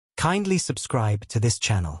Kindly subscribe to this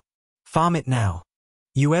channel. Farm it now.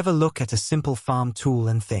 You ever look at a simple farm tool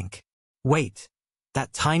and think, wait,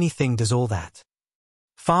 that tiny thing does all that?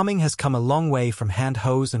 Farming has come a long way from hand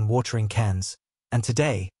hoes and watering cans, and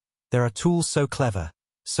today, there are tools so clever,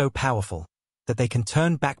 so powerful, that they can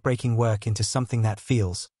turn backbreaking work into something that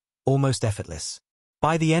feels almost effortless.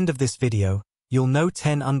 By the end of this video, you'll know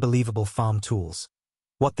 10 unbelievable farm tools,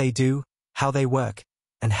 what they do, how they work,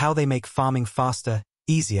 and how they make farming faster,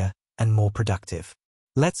 easier, and more productive.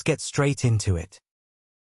 Let's get straight into it.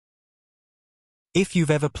 If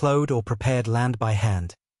you've ever plowed or prepared land by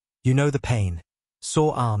hand, you know the pain.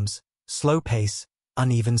 Sore arms, slow pace,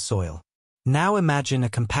 uneven soil. Now imagine a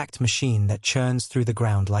compact machine that churns through the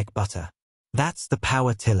ground like butter. That's the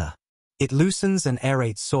power tiller. It loosens and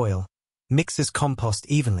aerates soil, mixes compost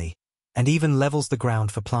evenly, and even levels the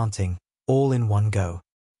ground for planting, all in one go.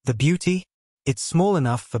 The beauty? It's small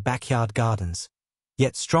enough for backyard gardens,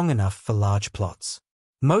 yet strong enough for large plots.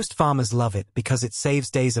 Most farmers love it because it saves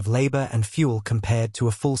days of labor and fuel compared to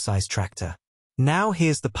a full-size tractor. Now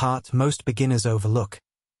here's the part most beginners overlook: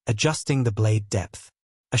 adjusting the blade depth.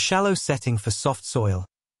 A shallow setting for soft soil,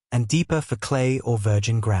 and deeper for clay or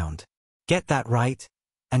virgin ground. Get that right,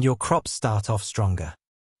 and your crops start off stronger.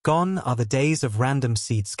 Gone are the days of random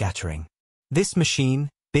seed scattering. This machine,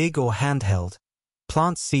 big or handheld,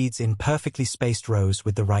 plants seeds in perfectly spaced rows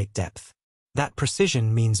with the right depth. That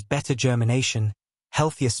precision means better germination,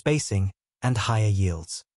 healthier spacing, and higher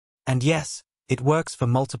yields. And yes, it works for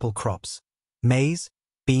multiple crops: maize,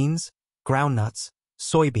 beans, groundnuts,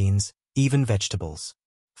 soybeans, even vegetables.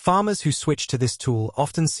 Farmers who switch to this tool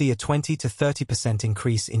often see a 20 to 30%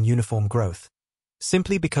 increase in uniform growth,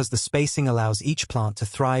 simply because the spacing allows each plant to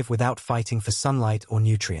thrive without fighting for sunlight or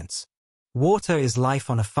nutrients. Water is life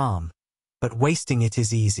on a farm, but wasting it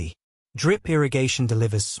is easy. Drip irrigation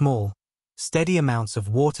delivers small, steady amounts of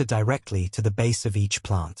water directly to the base of each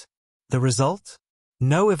plant. The result?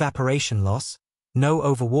 No evaporation loss, no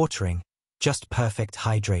overwatering, just perfect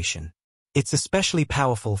hydration. It's especially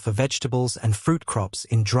powerful for vegetables and fruit crops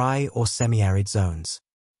in dry or semi-arid zones.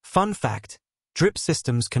 Fun fact, drip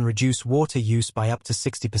systems can reduce water use by up to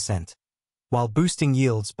 60%, while boosting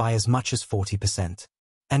yields by as much as 40%.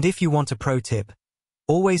 And if you want a pro tip,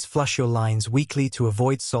 always flush your lines weekly to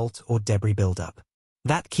avoid salt or debris buildup.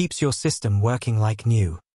 That keeps your system working like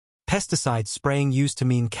new. Pesticide spraying used to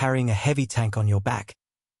mean carrying a heavy tank on your back,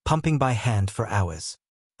 pumping by hand for hours.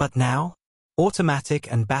 But now,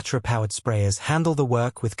 automatic and battery-powered sprayers handle the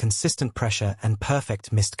work with consistent pressure and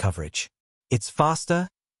perfect mist coverage. It's faster,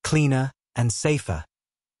 cleaner, and safer,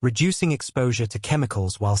 reducing exposure to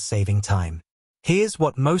chemicals while saving time. Here's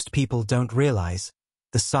what most people don't realize: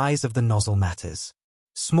 the size of the nozzle matters.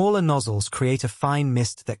 Smaller nozzles create a fine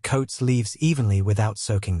mist that coats leaves evenly without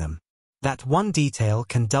soaking them. That one detail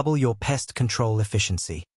can double your pest control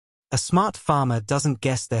efficiency. A smart farmer doesn't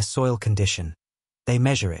guess their soil condition. They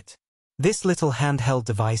measure it. This little handheld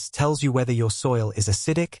device tells you whether your soil is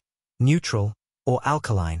acidic, neutral, or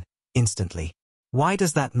alkaline, instantly. Why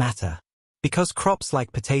does that matter? Because crops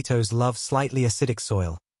like potatoes love slightly acidic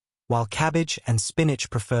soil, while cabbage and spinach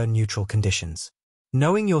prefer neutral conditions.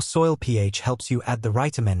 Knowing your soil pH helps you add the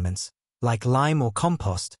right amendments, like lime or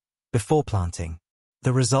compost, before planting.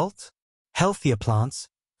 The result? Healthier plants,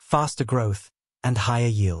 faster growth, and higher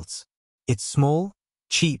yields. It's small,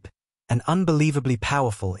 cheap, and unbelievably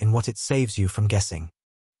powerful in what it saves you from guessing.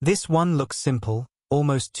 This one looks simple,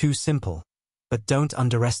 almost too simple, but don't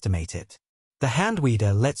underestimate it. The hand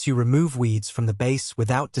weeder lets you remove weeds from the base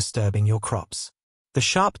without disturbing your crops. The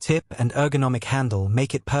sharp tip and ergonomic handle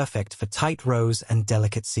make it perfect for tight rows and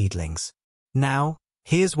delicate seedlings. Now,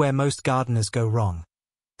 here's where most gardeners go wrong.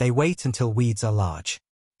 They wait until weeds are large.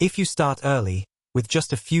 If you start early, with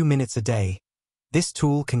just a few minutes a day, this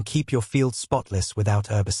tool can keep your field spotless without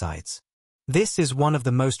herbicides. This is one of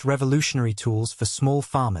the most revolutionary tools for small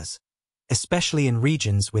farmers, especially in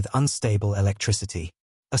regions with unstable electricity.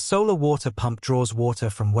 A solar water pump draws water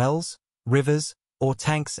from wells, rivers, or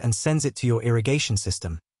tanks and sends it to your irrigation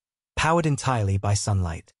system, powered entirely by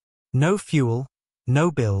sunlight. No fuel,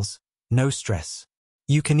 no bills, no stress.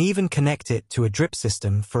 You can even connect it to a drip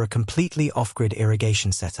system for a completely off-grid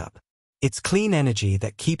irrigation setup. It's clean energy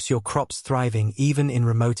that keeps your crops thriving even in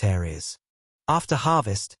remote areas. After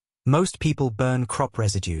harvest, most people burn crop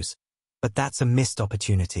residues, but that's a missed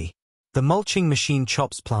opportunity. The mulching machine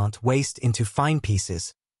chops plant waste into fine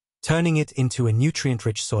pieces, turning it into a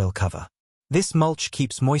nutrient-rich soil cover. This mulch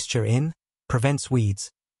keeps moisture in, prevents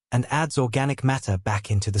weeds, and adds organic matter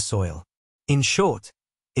back into the soil. In short,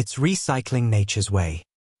 it's recycling nature's way.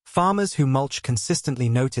 Farmers who mulch consistently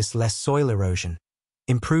notice less soil erosion,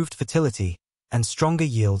 improved fertility, and stronger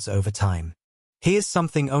yields over time. Here's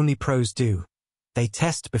something only pros do. They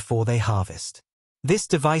test before they harvest. This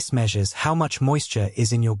device measures how much moisture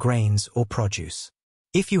is in your grains or produce.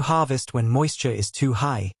 If you harvest when moisture is too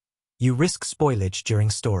high, you risk spoilage during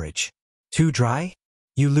storage. Too dry?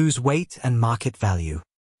 You lose weight and market value.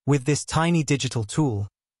 With this tiny digital tool,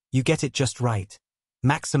 you get it just right,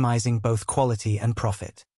 maximizing both quality and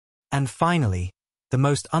profit. And finally, the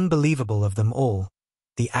most unbelievable of them all,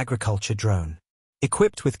 the agriculture drone.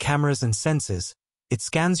 Equipped with cameras and sensors, it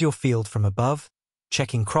scans your field from above,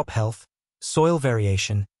 checking crop health, soil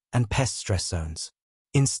variation, and pest stress zones.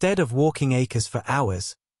 Instead of walking acres for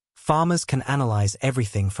hours, farmers can analyze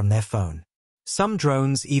everything from their phone. Some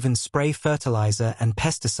drones even spray fertilizer and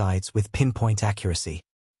pesticides with pinpoint accuracy.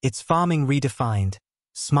 It's farming redefined,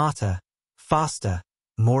 smarter, faster,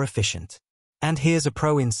 more efficient. And here's a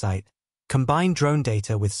pro insight. Combine drone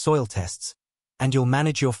data with soil tests, and you'll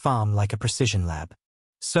manage your farm like a precision lab.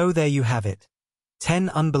 So there you have it. 10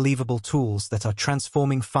 unbelievable tools that are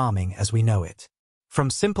transforming farming as we know it. From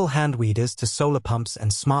simple hand weeders to solar pumps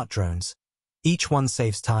and smart drones, each one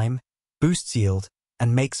saves time, boosts yield,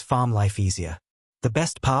 and makes farm life easier. The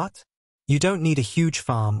best part? You don't need a huge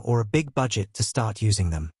farm or a big budget to start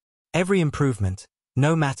using them. Every improvement,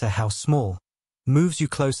 no matter how small, moves you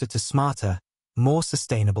closer to smarter, more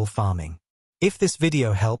sustainable farming. If this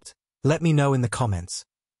video helped, let me know in the comments,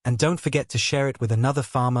 and don't forget to share it with another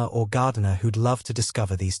farmer or gardener who'd love to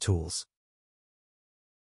discover these tools.